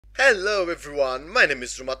Hello everyone, my name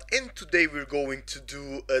is Drewmatth and today we're going to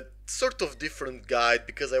do a sort of different guide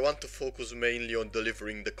because I want to focus mainly on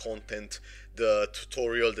delivering the content, the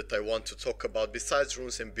tutorial that I want to talk about besides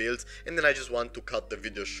runes and builds, and then I just want to cut the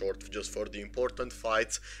video short just for the important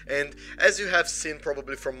fights. And as you have seen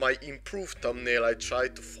probably from my improved thumbnail, I try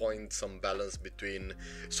to find some balance between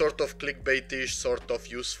sort of clickbaitish, sort of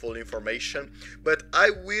useful information, but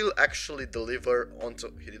I will actually deliver onto,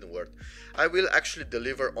 I will actually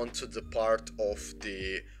deliver onto the part of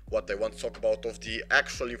the what I want to talk about of the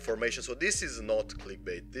actual information. So this is not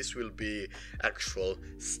clickbait, this will be actual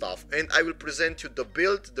stuff, and I will present you the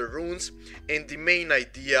build, the runes, and the main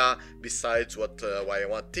idea besides what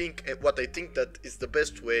I think that is the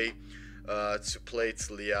best way to play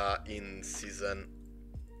Taliyah in season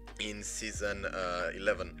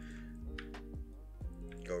 11.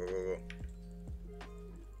 Go.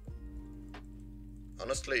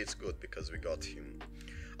 Honestly, it's good because we got him.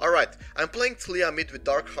 Alright, I'm playing Taliyah mid with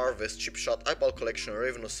Dark Harvest, Chip Shot, Eyeball Collection,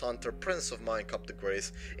 Ravenous Hunter, Presence of Mind, Cup the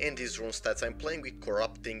Grace, and these rune stats. I'm playing with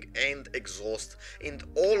Corrupting and Exhaust and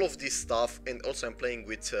all of this stuff, and also I'm playing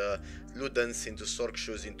with Ludens into Sork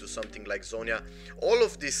Shoes into something like Zonia. All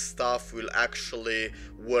of this stuff will actually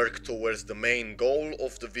work towards the main goal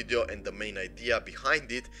of the video and the main idea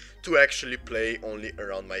behind it, to actually play only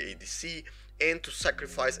around my ADC and to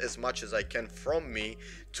sacrifice as much as I can from me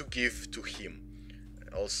to give to him.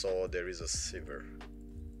 Also, there is a Sivir.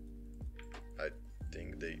 I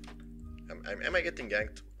think they... Am I getting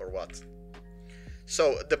ganked or what?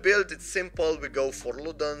 So, the build, it's simple. We go for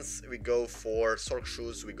Ludens, we go for Sork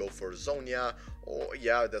Shoes, we go for Zonia. Oh,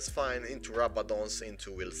 yeah, that's fine. Into Rabadons,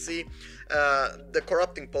 into we'll see. The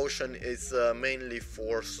Corrupting Potion is mainly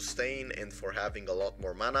for sustain and for having a lot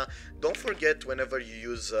more mana. Don't forget, whenever you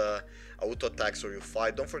use auto attacks or you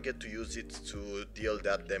fight, don't forget to use it to deal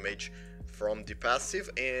that damage from the passive,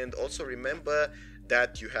 and also remember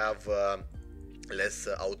that you have less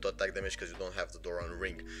auto attack damage because you don't have the Doran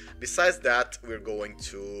ring. Besides that, we're going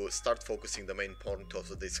to start focusing the main point of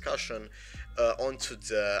the discussion onto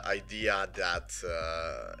the idea that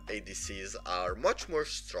ADCs are much more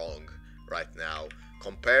strong right now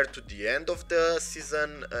compared to the end of the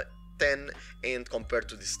season 10 and compared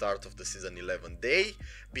to the start of the season 11. They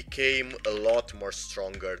became a lot more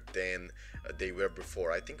stronger than they were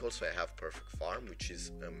before. I think also I have perfect farm, which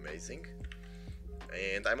is amazing.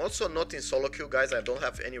 And I'm also not in solo queue, guys. I don't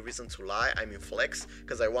have any reason to lie. I'm in flex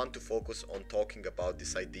because I want to focus on talking about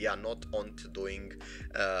this idea, not on to doing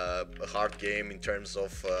a hard game in terms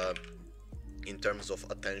of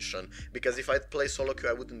attention, because if I'd play solo queue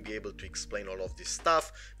I wouldn't be able to explain all of this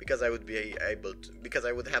stuff, because I would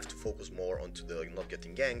have to focus more onto the not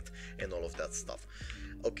getting ganked and all of that stuff.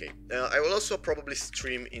 Okay, I will also probably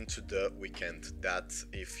stream into the weekend that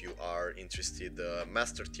if you are interested,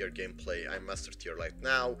 master tier gameplay. I'm master tier right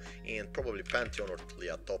now, and probably Pantheon or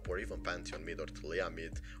Taliyah top, or even Pantheon mid or Taliyah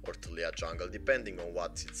mid or Taliyah jungle, depending on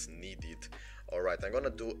what it's needed. Alright, I'm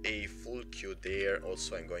gonna do a full Q there.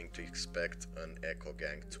 Also, I'm going to expect an echo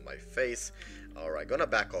gank to my face. Alright, gonna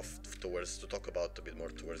back off to talk about a bit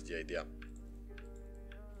more towards the idea.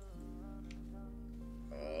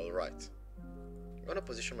 Alright. I'm gonna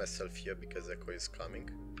position myself here because echo is coming,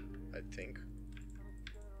 I think.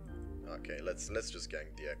 Okay, let's just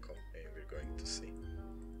gank the echo and we're going to see.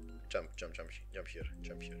 Jump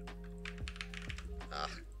here.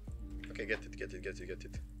 Ah. Okay, get it.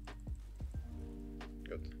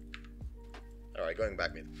 Good. Alright, going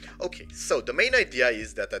back mid. Okay, so the main idea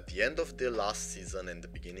is that at the end of the last season and the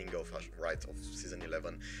beginning of season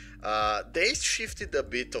 11, they shifted a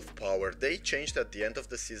bit of power. They changed at the end of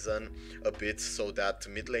the season a bit so that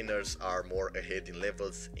mid laners are more ahead in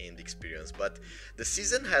levels and experience. But the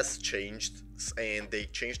season has changed and they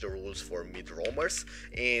changed the rules for mid roamers,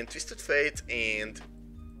 and Twisted Fate and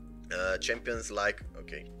champions like...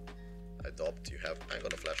 Okay, adopt, you have... I'm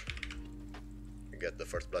gonna flash. Get the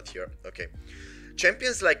first blood here. Okay,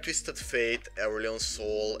 champions like Twisted Fate, Aurelion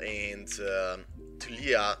Soul, and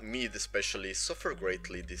Taliyah mid especially suffer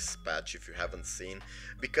greatly this patch, if you haven't seen,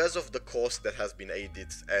 because of the cost that has been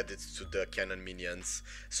added to the cannon minions.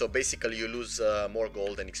 So basically you lose more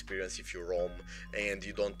gold and experience if you roam, and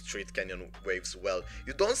you don't treat cannon waves well.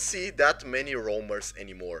 You don't see that many roamers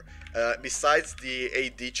anymore, besides the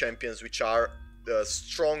AD champions, which are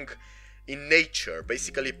strong in nature.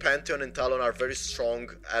 Basically Pantheon and Talon are very strong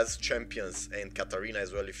as champions, and Katarina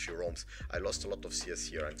as well if she roams. I lost a lot of CS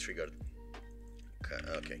here, I'm triggered.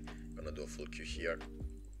 Okay, I'm gonna do a full Q here,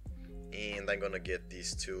 and I'm gonna get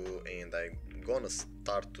these two, and I'm I'm gonna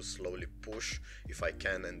start to slowly push if I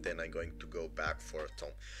can, and then I'm going to go back for a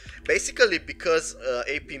tome. Basically, because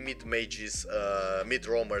AP mid mages, mid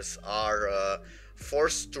roamers are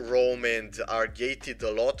forced to roam and are gated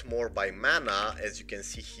a lot more by mana, as you can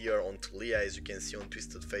see here on Taliyah, as you can see on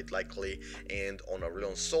Twisted Fate likely, and on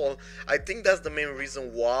Aurelion Sol. I think that's the main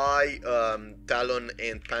reason why Talon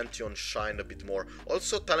and Pantheon shine a bit more.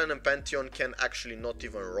 Also, Talon and Pantheon can actually not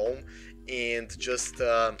even roam and just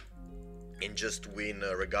win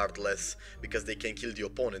regardless, because they can kill the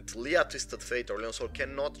opponent. Taliyah, Twisted Fate, Aurelion Sol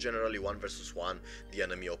cannot generally 1 versus 1 the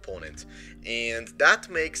enemy opponent, and that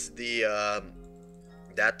makes the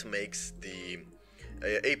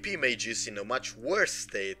AP mages in a much worse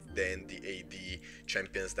state than the AD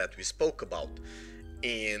champions that we spoke about.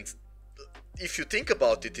 And if you think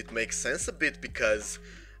about it, it makes sense a bit, because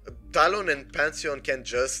Talon and Pantheon can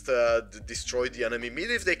just destroy the enemy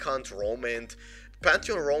mid if they can't roam, and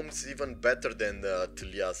Pantheon roams even better than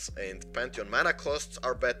Taliyah's, and Pantheon mana costs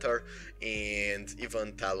are better, and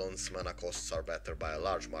even Talon's mana costs are better by a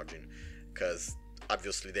large margin, because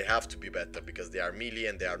obviously they have to be better because they are melee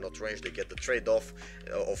and they are not ranged. They get the trade-off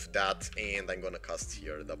of that, and I'm gonna cast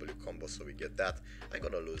here a W combo, so we get that. I'm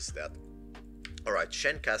gonna lose that. Alright,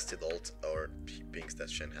 Shen casted ult, or he thinks that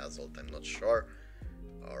Shen has ult, I'm not sure.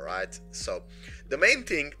 Alright, so the main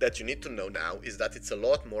thing that you need to know now is that it's a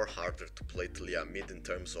lot more harder to play Taliyah mid in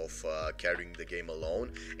terms of carrying the game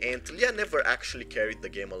alone, and Taliyah never actually carried the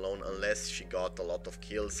game alone unless she got a lot of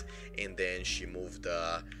kills and then she moved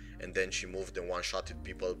and one-shotted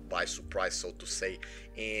people by surprise, so to say.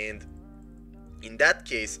 And in that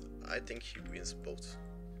case, I think he wins both.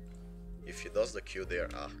 If he does the Q there,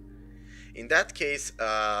 in that case,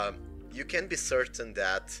 you can be certain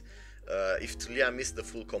that if Taliyah missed the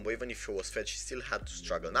full combo, even if he was fed, she still had to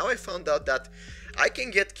struggle. Now I found out that I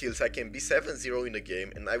can get kills, I can be 7-0 in a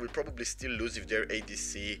game, and I will probably still lose if their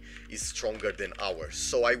ADC is stronger than ours.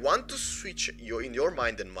 So I want to switch in your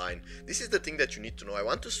mind and mine. This is the thing that you need to know. I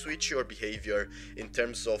want to switch your behavior in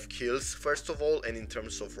terms of kills, first of all, and in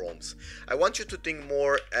terms of roams. I want you to think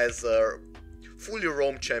more as a fully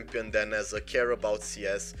roam champion than as a care about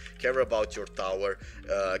CS, care about your tower,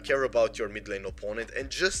 care about your mid lane opponent, and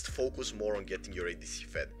just focus more on getting your ADC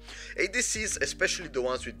fed. ADCs, especially the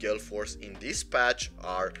ones with Gale Force in this patch,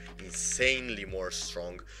 are insanely more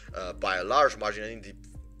strong by a large margin, and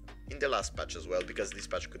in the last patch as well, because this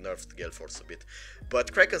patch could nerf the Gale Force a bit,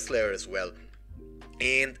 but Kraken Slayer as well.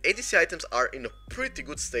 And ADC items are in a pretty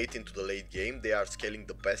good state into the late game. They are scaling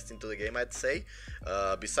the best into the game, I'd say.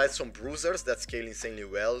 Besides some bruisers that scale insanely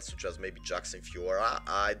well, such as maybe Jax and Fiora,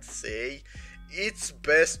 I'd say it's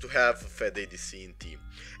best to have a fed ADC in team.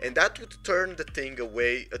 And that would turn the thing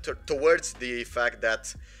away towards the fact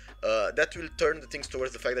that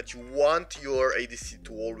you want your ADC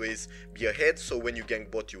to always be ahead, so when you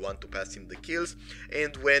gank bot you want to pass him the kills,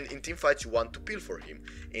 and when in team fights you want to peel for him,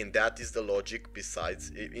 and that is the logic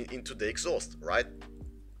besides into the exhaust, right?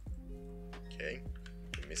 Okay,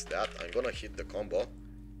 missed that. I'm gonna hit the combo.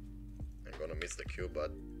 I'm gonna miss the Q,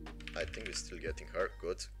 but I think we're still getting her.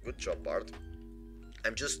 Good job, Bard.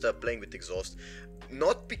 I'm just playing with exhaust,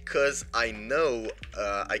 not because I know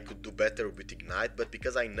I could do better with Ignite, but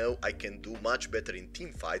because I know I can do much better in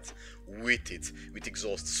team fights with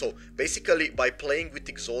exhaust. So basically, by playing with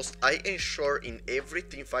exhaust, I ensure in every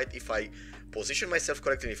team fight, if I position myself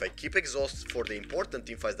correctly, if I keep exhaust for the important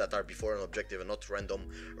team fights that are before an objective and not random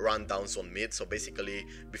rundowns on mid, so basically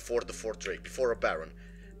before the 4th Drake, before a Baron,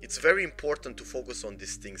 it's very important to focus on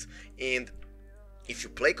these things. And if you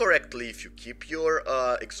play correctly, if you keep your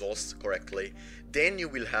exhaust correctly, then you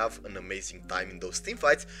will have an amazing time in those team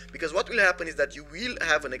fights, because what will happen is that you will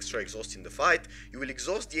have an extra exhaust in the fight, you will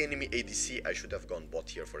exhaust the enemy ADC. I should have gone bot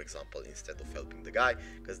here, for example, instead of helping the guy,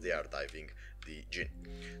 because they are diving the Jhin.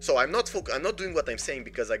 So I'm not doing what I'm saying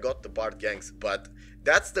because I got the Bard ganks, but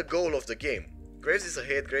that's the goal of the game. Graves is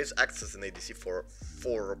ahead, Graves acts as an ADC for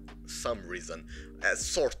some reason, as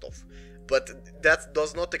sort of. But that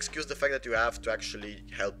does not excuse the fact that you have to actually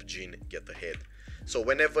help Jhin get ahead. So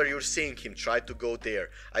whenever you're seeing him try to go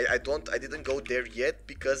there, I didn't go there yet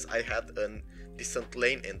because I had a decent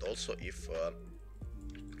lane, and also if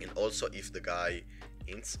the guy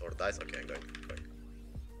ints or dies. Okay, I'm going.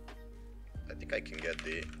 I think I can get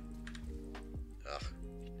the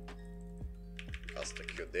cast the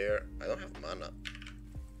Q there. I don't have mana.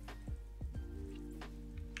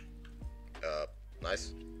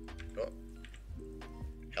 Nice. Oh.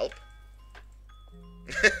 Help.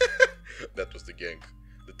 That was the gank.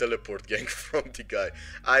 The teleport gank from the guy.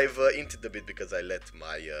 I've inted a bit because I let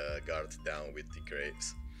my guard down with the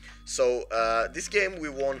Graves. So this game we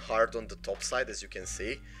won hard on the top side, as you can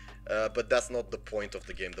see. but that's not the point of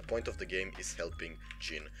the game. The point of the game is helping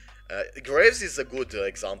Jhin. Graves is a good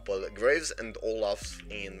example. Graves and Olaf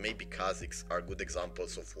and maybe Kha'Zix are good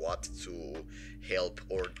examples of what to help,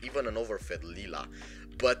 or even an overfed Lila.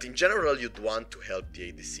 But in general, you'd want to help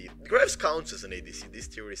the ADC. Graves counts as an ADC. This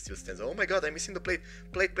theory still stands. Oh my god, I'm missing the plate.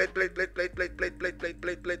 Plate.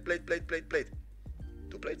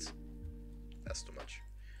 2 plates? That's too much.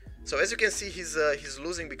 So as you can see, he's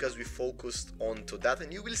losing because we focused onto that,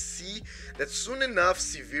 and you will see that soon enough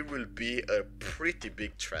Sivir will be a pretty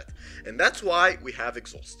big threat, and that's why we have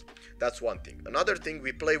Exhaust. That's one thing. Another thing,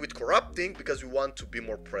 we play with Corrupting because we want to be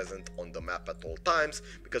more present on the map at all times,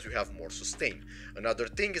 because we have more sustain. Another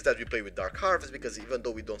thing is that we play with Dark Harvest because even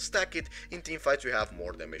though we don't stack it, in teamfights we have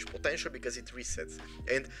more damage potential because it resets.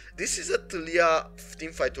 And this is a Taliyah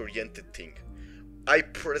teamfight oriented thing. I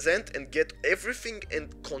present and get everything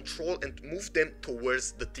and control and move them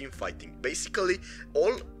towards the team fighting. Basically,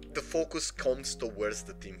 all the focus comes towards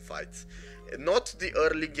the team fights. Not the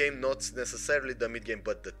early game, not necessarily the mid game,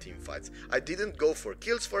 but the team fights. I didn't go for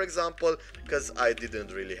kills, for example, because I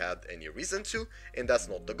didn't really have any reason to, and that's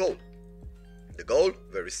not the goal. The goal,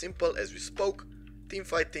 very simple, as we spoke, team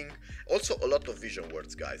fighting. Also a lot of vision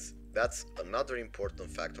words, guys. That's another important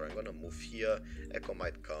factor. I'm gonna move here. Echo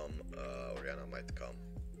might come, Orianna might come.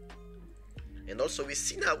 And also we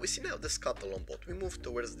see now the scuttle on bot. We move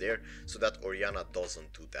towards there so that Orianna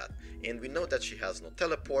doesn't do that. And we know that she has no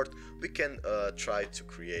teleport. We can try to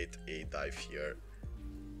create a dive here.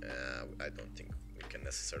 I don't think we can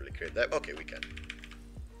necessarily create that. Okay, we can.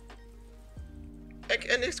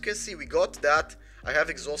 And as you can see, we got that. I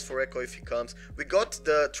have Exhaust for Echo if he comes. We got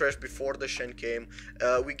the Trash before the Shen came.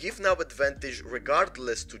 We give now advantage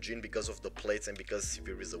regardless to Jhin because of the plates and because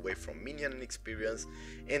Sivir is away from minion and experience.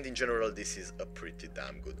 And in general, this is a pretty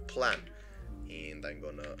damn good plan. And I'm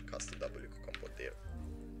gonna cast a W combo there.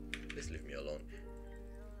 Please leave me alone.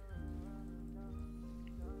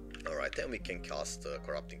 Alright, then we can cast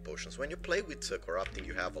Corrupting Potions. When you play with Corrupting,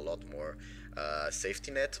 you have a lot more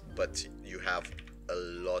safety net, but you have a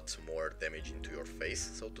lot more damage into your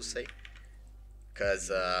face, so to say, because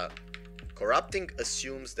Corrupting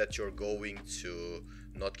assumes that you're going to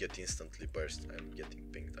not get instantly burst. I'm getting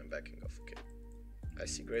pinged, I'm backing off. Okay, I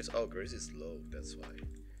see Graves. Oh, Graves is low, that's why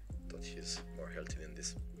I thought he's more healthy than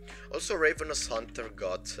this. Also, Ravenous Hunter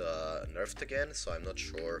got nerfed again, so I'm not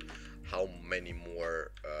sure how many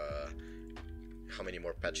more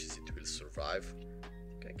patches it will survive.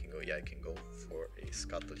 I can go, yeah, I can go for a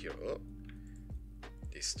scuttle here. Oh,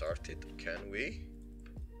 they started. Can we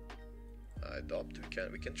adopt?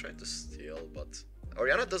 We can try to steal, but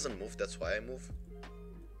Orianna doesn't move, that's why I move.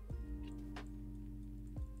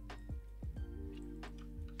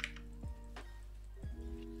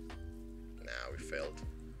 Nah, we failed.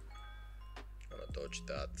 I'm gonna dodge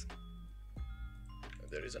that.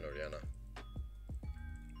 There is an Orianna.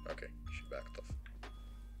 Okay, she backed off.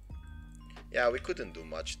 Yeah, we couldn't do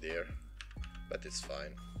much there, but it's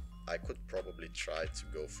fine. I could probably try to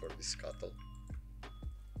go for the scuttle.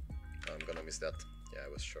 I'm gonna miss that. Yeah, I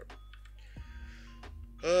was sure.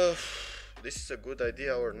 This is a good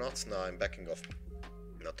idea or not? No, I'm backing off.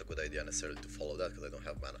 Not a good idea necessarily to follow that because I don't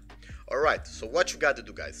have mana. Alright, so what you gotta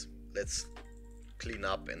do, guys? Let's clean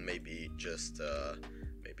up and maybe just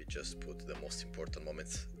put the most important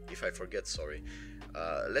moments. If I forget, sorry.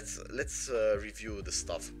 Let's review the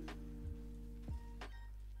stuff.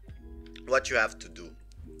 What you have to do.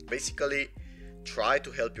 Basically, try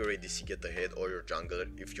to help your ADC get ahead, or your jungler,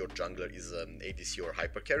 if your jungler is an ADC or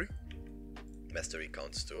hyper carry. Mastery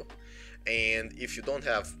counts too. And if you don't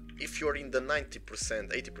have, if you're in the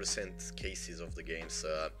 90%, 80% cases of the games,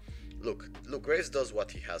 look, Graves does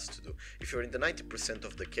what he has to do. If you're in the 90%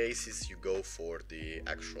 of the cases, you go for the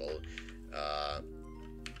actual...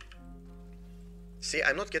 See,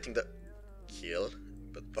 I'm not getting the kill,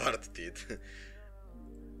 but Bart did.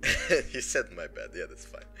 He said my bad, yeah, that's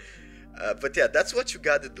fine. But yeah, that's what you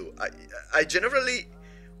gotta do. I generally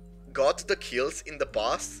got the kills in the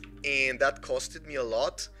past, and that costed me a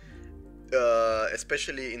lot,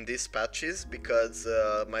 especially in these patches, because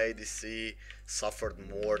my ADC suffered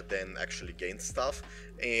more than actually gained stuff.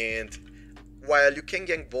 And while you can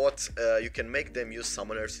gank bots, you can make them use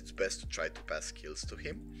summoners, it's best to try to pass kills to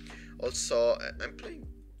him. Also, I'm playing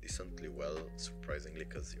decently well, surprisingly,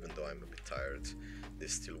 because even though I'm a bit tired,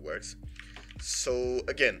 this still works. So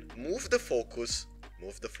again, move the focus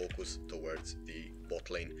towards the bot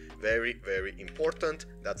lane. Very, very important.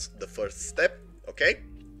 That's the first step, okay?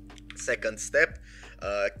 Second step,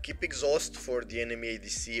 Keep exhaust for the enemy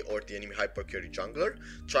ADC or the enemy hyper carry jungler.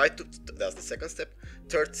 Try to, that's the second step.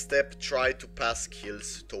 Third step, try to pass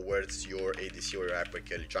kills towards your ADC or your hyper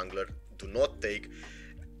carry jungler. Do not take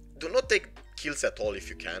kills at all if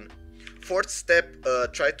you can. Fourth step,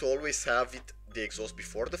 try to always have the exhaust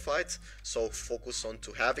before the fight, so focus on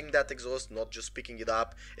to having that exhaust, not just picking it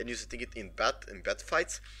up and using it in bad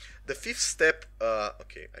fights. The fifth step,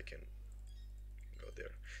 okay, I can go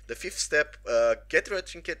there. The fifth step, get red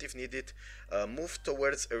trinket if needed, move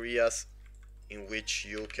towards areas in which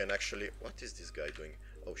you can actually, what is this guy doing?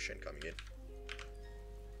 Oh, Shen coming in.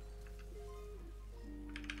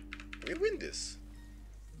 We win this.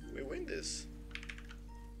 We win this.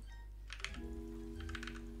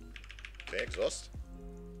 Okay, exhaust.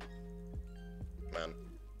 Man,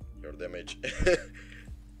 your damage.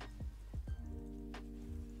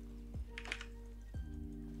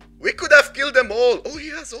 We could have killed them all. Oh, he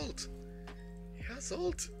has ult. He has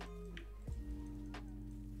ult.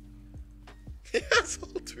 He has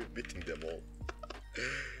ult. We're beating them all.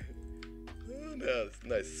 Oh,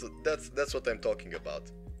 nice. So that's what I'm talking about.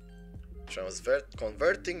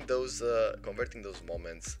 Converting those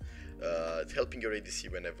moments, helping your ADC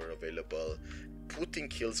whenever available, putting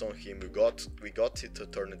kills on him. We got it to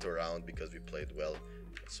turn it around because we played well.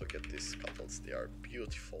 So get these couples, they are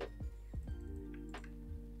beautiful.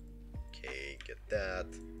 Okay, get that,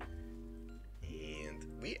 and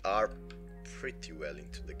we are pretty well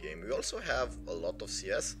into the game. We also have a lot of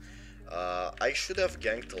CS. I should have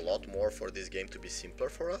ganked a lot more for this game to be simpler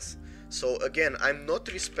for us. So again, I'm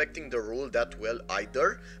not respecting the rule that well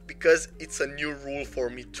either, because it's a new rule for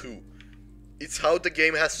me too. It's how the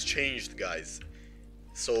game has changed, guys.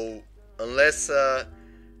 So unless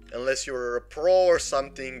you're a pro or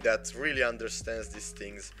something that really understands these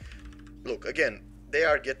things, look, again, they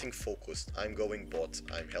are getting focused. I'm going bot,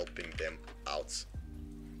 I'm helping them out.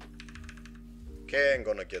 Okay, I'm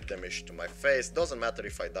gonna get damage to my face. Doesn't matter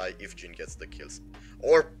if I die, if Jhin gets the kills.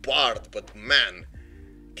 Or Bard, but man,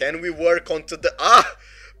 can we work onto the...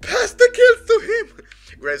 Pass the kills to him!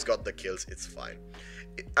 Graves got the kills, it's fine.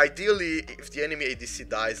 Ideally, if the enemy ADC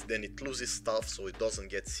dies, then it loses stuff, so it doesn't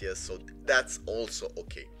get CS, so that's also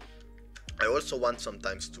okay. I also want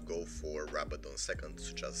sometimes to go for Rabadon second,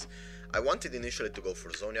 such as... I wanted initially to go for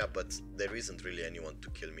Zhonya, but there isn't really anyone to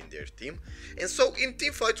kill me in their team. And so in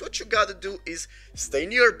teamfights, what you gotta do is stay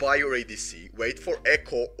nearby your ADC, wait for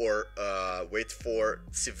Echo or wait for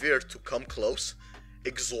Severe to come close,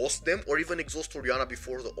 exhaust them, or even exhaust Orianna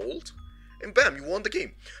before the ult, and bam, you won the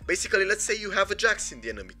game. Basically, let's say you have a Jax in the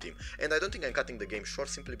enemy team, and I don't think I'm cutting the game short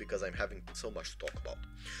simply because I'm having so much to talk about.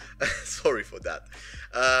 Sorry for that.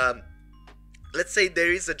 Let's say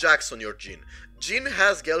there is a Jax on your Jhin. Jhin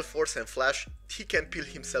has Gale Force and Flash, he can peel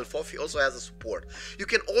himself off, he also has a support. You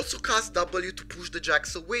can also cast W to push the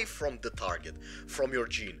Jax away from the target, from your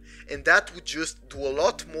Jhin. And that would just do a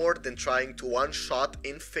lot more than trying to one-shot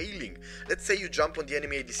and failing. Let's say you jump on the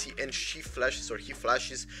enemy ADC and she flashes or he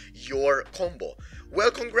flashes your combo. Well,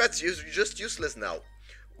 congrats, you're just useless now.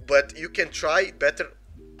 But you can try better...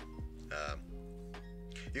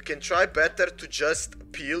 You can try better to just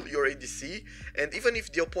peel your ADC, and even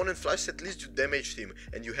if the opponent flashes, at least you damaged him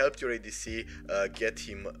and you helped your ADC get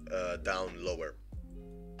him down lower.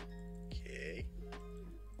 Okay.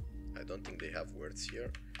 I don't think they have words here.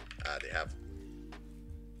 They have.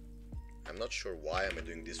 I'm not sure why I'm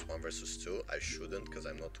doing this 1 versus 2. I shouldn't, because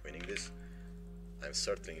I'm not winning this. I'm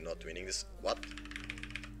certainly not winning this. What?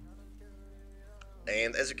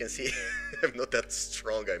 And as you can see, I'm not that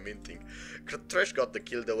strong, I'm hinting. Trash got the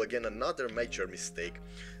kill though, again, another major mistake.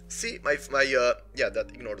 See,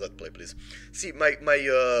 ignore that play, please. See, my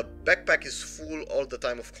backpack is full all the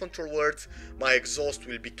time of control words. My exhaust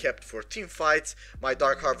will be kept for team fights. My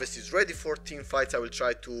Dark Harvest is ready for team fights. I will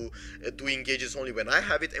try to do engages only when I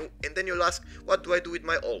have it. And then you'll ask, what do I do with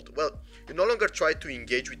my ult? Well, you no longer try to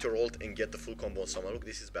engage with your ult and get the full combo on someone. Look,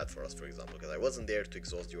 this is bad for us, for example, because I wasn't there to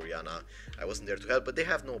exhaust the Orianna. I wasn't there to help, but they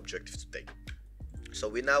have no objectives to take. So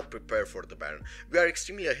we now prepare for the Baron. We are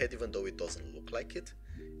extremely ahead, even though it doesn't look like it.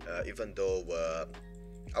 Even though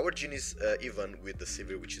our Jhin is even with the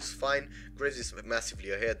Sivir, which is fine. Graves is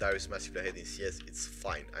massively ahead, Darius massively ahead in CS, it's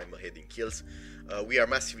fine. I'm ahead in kills. We are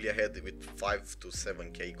massively ahead with 5 to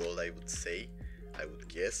 7k gold, I would say, I would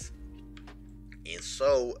guess. And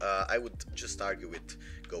so I would just argue with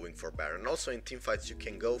going for Baron. Also in teamfights you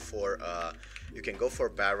can go for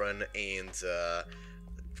Baron and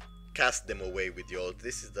cast them away with the ult.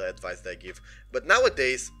 This is the advice that I give. But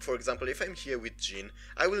nowadays, for example, if I'm here with Jhin,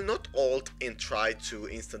 I will not ult and try to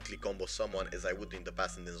instantly combo someone as I would in the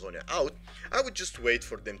past and then Zhonya out. I would just wait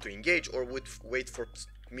for them to engage, or would wait for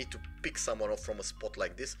me to pick someone up from a spot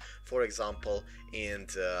like this, for example, and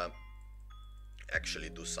actually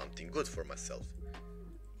do something good for myself.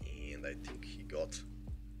 And I think he got...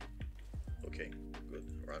 Okay, good,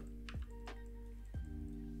 run.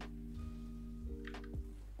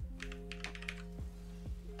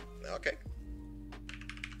 Okay.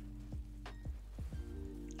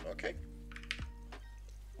 Okay.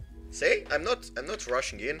 See, I'm not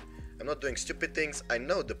rushing in. I'm not doing stupid things. I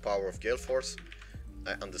know the power of Gale Force.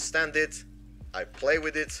 I understand it. I play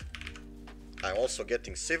with it. I'm also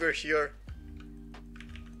getting severe here.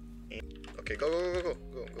 Okay, go, go, go, go,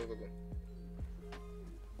 go, go, go, go.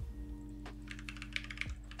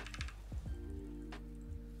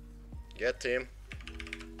 Get him.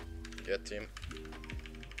 Get him.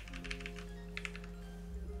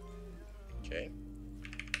 Okay.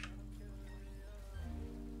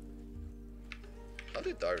 How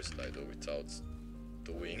did Darius die though without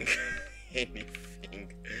doing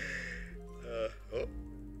anything? Oh.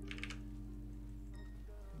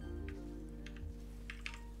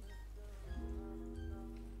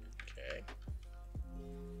 Okay.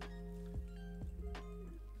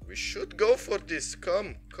 We should go for this.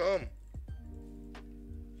 Come, come.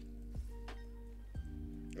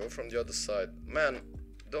 Go from the other side. Man,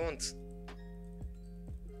 don't.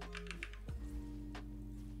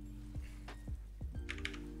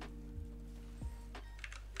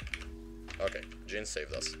 Okay, Jin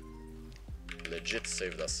saved us. Legit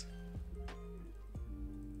saved us.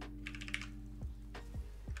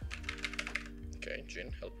 Okay,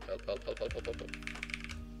 Jin, help, help, help, help, help, help, help, help.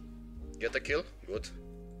 Get a kill, good.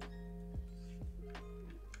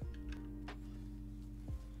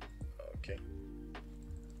 Okay.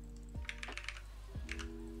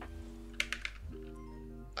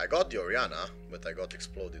 I got the Orianna, but I got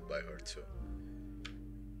exploded by her too.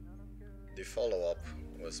 The follow-up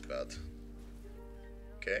was bad.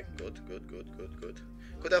 Okay, good, good, good, good, good.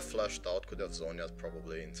 Could have flashed out, could have Zhonya'd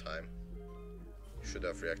probably in time. Should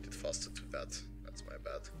have reacted faster to that. That's my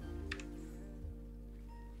bad.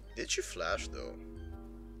 Did she flash though?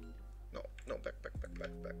 No, no, back, back, back,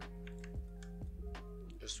 back, back.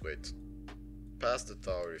 Just wait. Pass the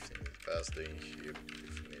tower if you need, pass the inhib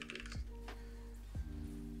if you need it.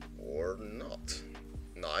 Or not.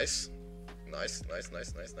 Nice. Nice, nice,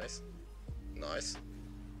 nice, nice, nice. Nice.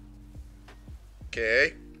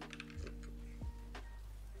 Okay.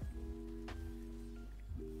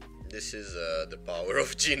 This is the power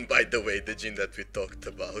of Jin, by the way, the Jin that we talked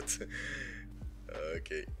about.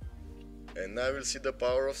 Okay. And now we'll see the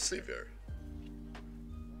power of Sivir.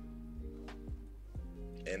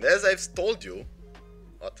 And as I've told you...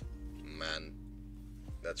 What? Man.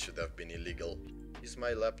 That should have been illegal. Is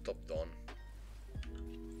my laptop done?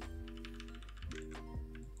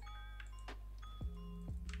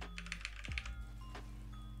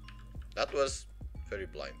 That was very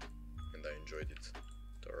blind, and I enjoyed it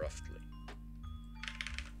thoroughly.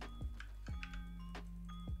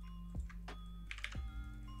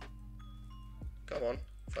 Come on,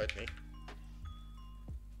 fight me.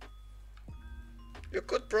 You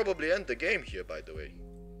could probably end the game here, by the way.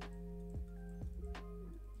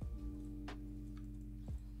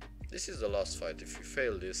 This is the last fight. If you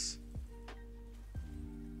fail this...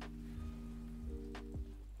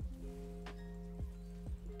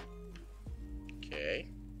 Okay.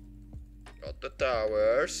 Got the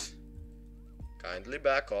towers. Kindly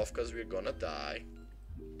back off, because we're gonna die.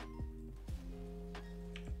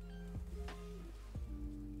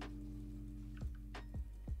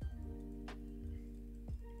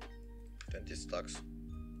 Stacks.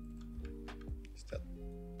 Is that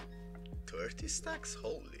 30 stacks?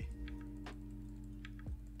 Holy.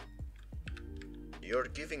 You're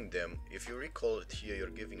giving them, if you recall it here, you're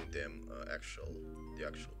giving them the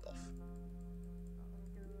actual buff.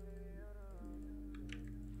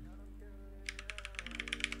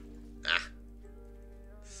 Ah,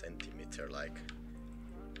 centimeter like.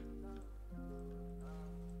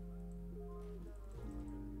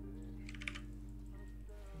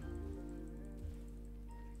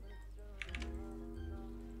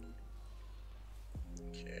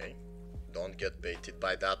 Okay, don't get baited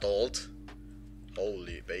by that ult.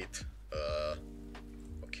 Holy bait.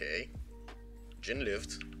 Okay. Jin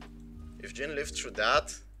lived. If Jin lived through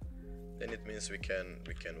that, then it means we can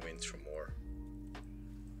win through more.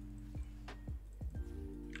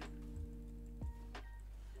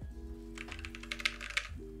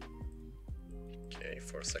 Okay,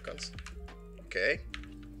 4 seconds. Okay.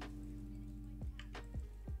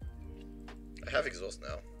 I have exhaust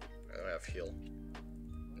now. I don't have heal.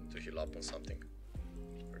 Need to heal up on something.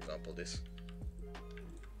 For example, this.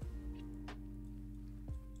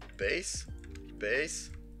 Base,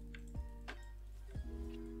 base,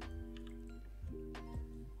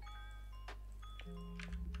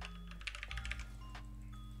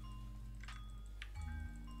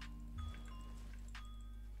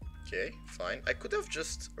 Okay, fine. I could have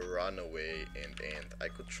just run away and end. I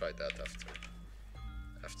could try that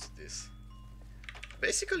after this.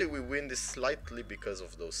 Basically, we win this slightly because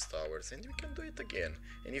of those towers, and we can do it again.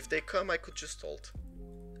 And if they come, I could just ult.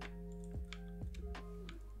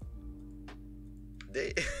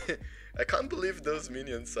 They... I can't believe those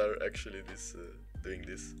minions are actually doing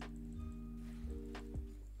this.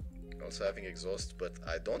 Also having exhaust, but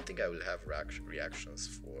I don't think I will have reactions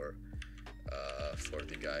for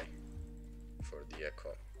the guy, for the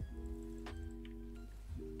echo.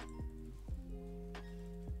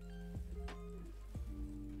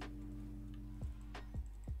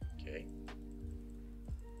 Okay,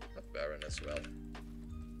 not Baron as well.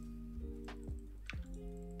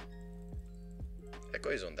 Echo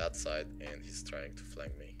is on that side and he's trying to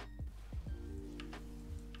flank me.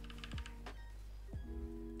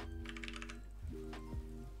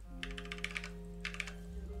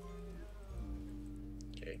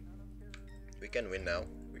 Okay, we can win now.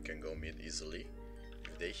 We can go mid easily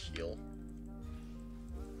if they heal.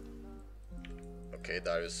 Okay,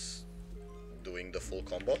 Darius doing the full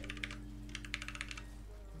combo.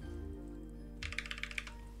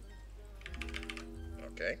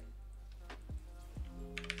 Okay.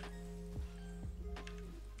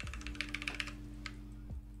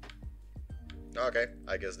 Okay,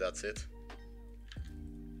 I guess that's it.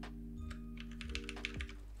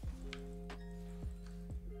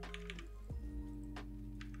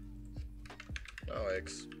 Oh,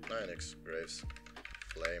 9x Graves,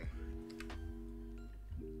 Flame.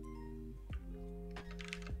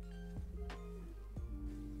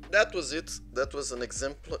 That was it. That was an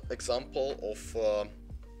example of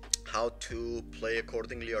how to play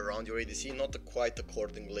accordingly around your ADC. Not quite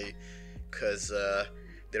accordingly, because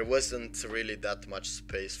there wasn't really that much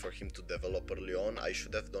space for him to develop early on. I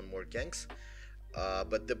should have done more ganks,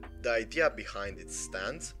 but the idea behind it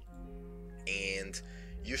stands, and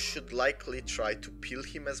you should likely try to peel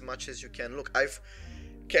him as much as you can. Look, I've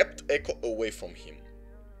kept Echo away from him,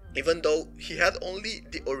 even though he had only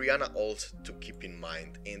the Orianna ult to keep in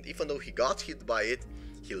mind, and even though he got hit by it,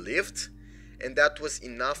 he lived, and that was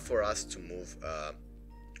enough for us to move.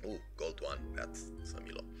 Ooh, gold 1, that's some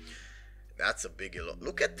elo. That's a big elo.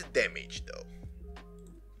 Look at the damage though.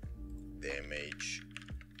 Damage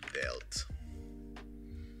dealt.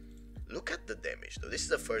 Look at the damage though. This is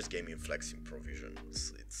the first game in flexing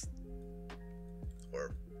provisions.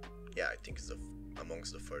 I think it's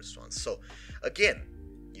amongst the first ones. So again,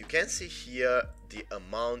 you can see here the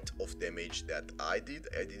amount of damage that I did.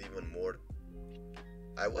 I did even more.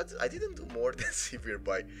 I didn't do more than Severe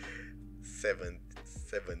by 70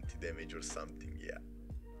 damage or something, yeah.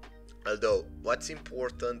 Although, what's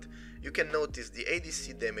important, you can notice the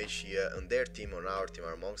ADC damage here on their team, on our team,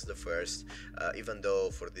 are amongst the first. Even though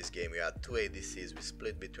for this game we had 2 ADCs, we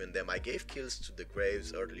split between them. I gave kills to the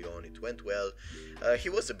Graves early on, it went well. He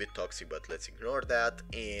was a bit toxic, but let's ignore that.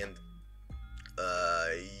 And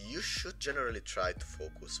you should generally try to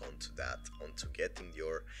focus onto that, onto getting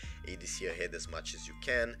your ADC ahead as much as you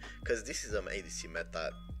can, because this is an ADC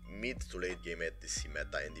meta, mid to late game ADC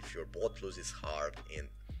meta, and if your bot loses hard, and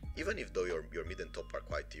even if though your mid and top are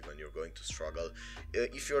quite even, you're going to struggle.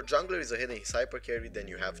 If your jungler is ahead and he's hyper carry, then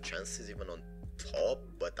you have chances even on top,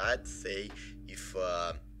 but I'd say if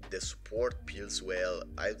the support peels well,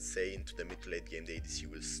 I'd say into the mid to late game the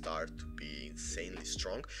ADC will start to be insanely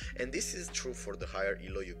strong, and this is true for the higher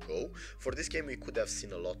elo you go. For this game we could have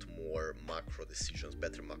seen a lot more macro decisions,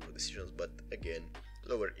 better macro decisions, but again,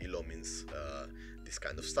 lower elo means this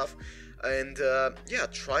kind of stuff. And yeah,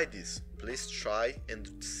 try this, please try and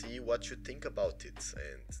see what you think about it,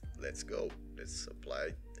 and let's go, let's apply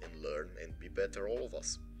and learn and be better, all of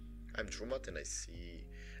us. I'm Drewmatth,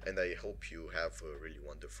 and I hope you have a really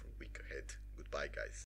wonderful week ahead. Goodbye, guys.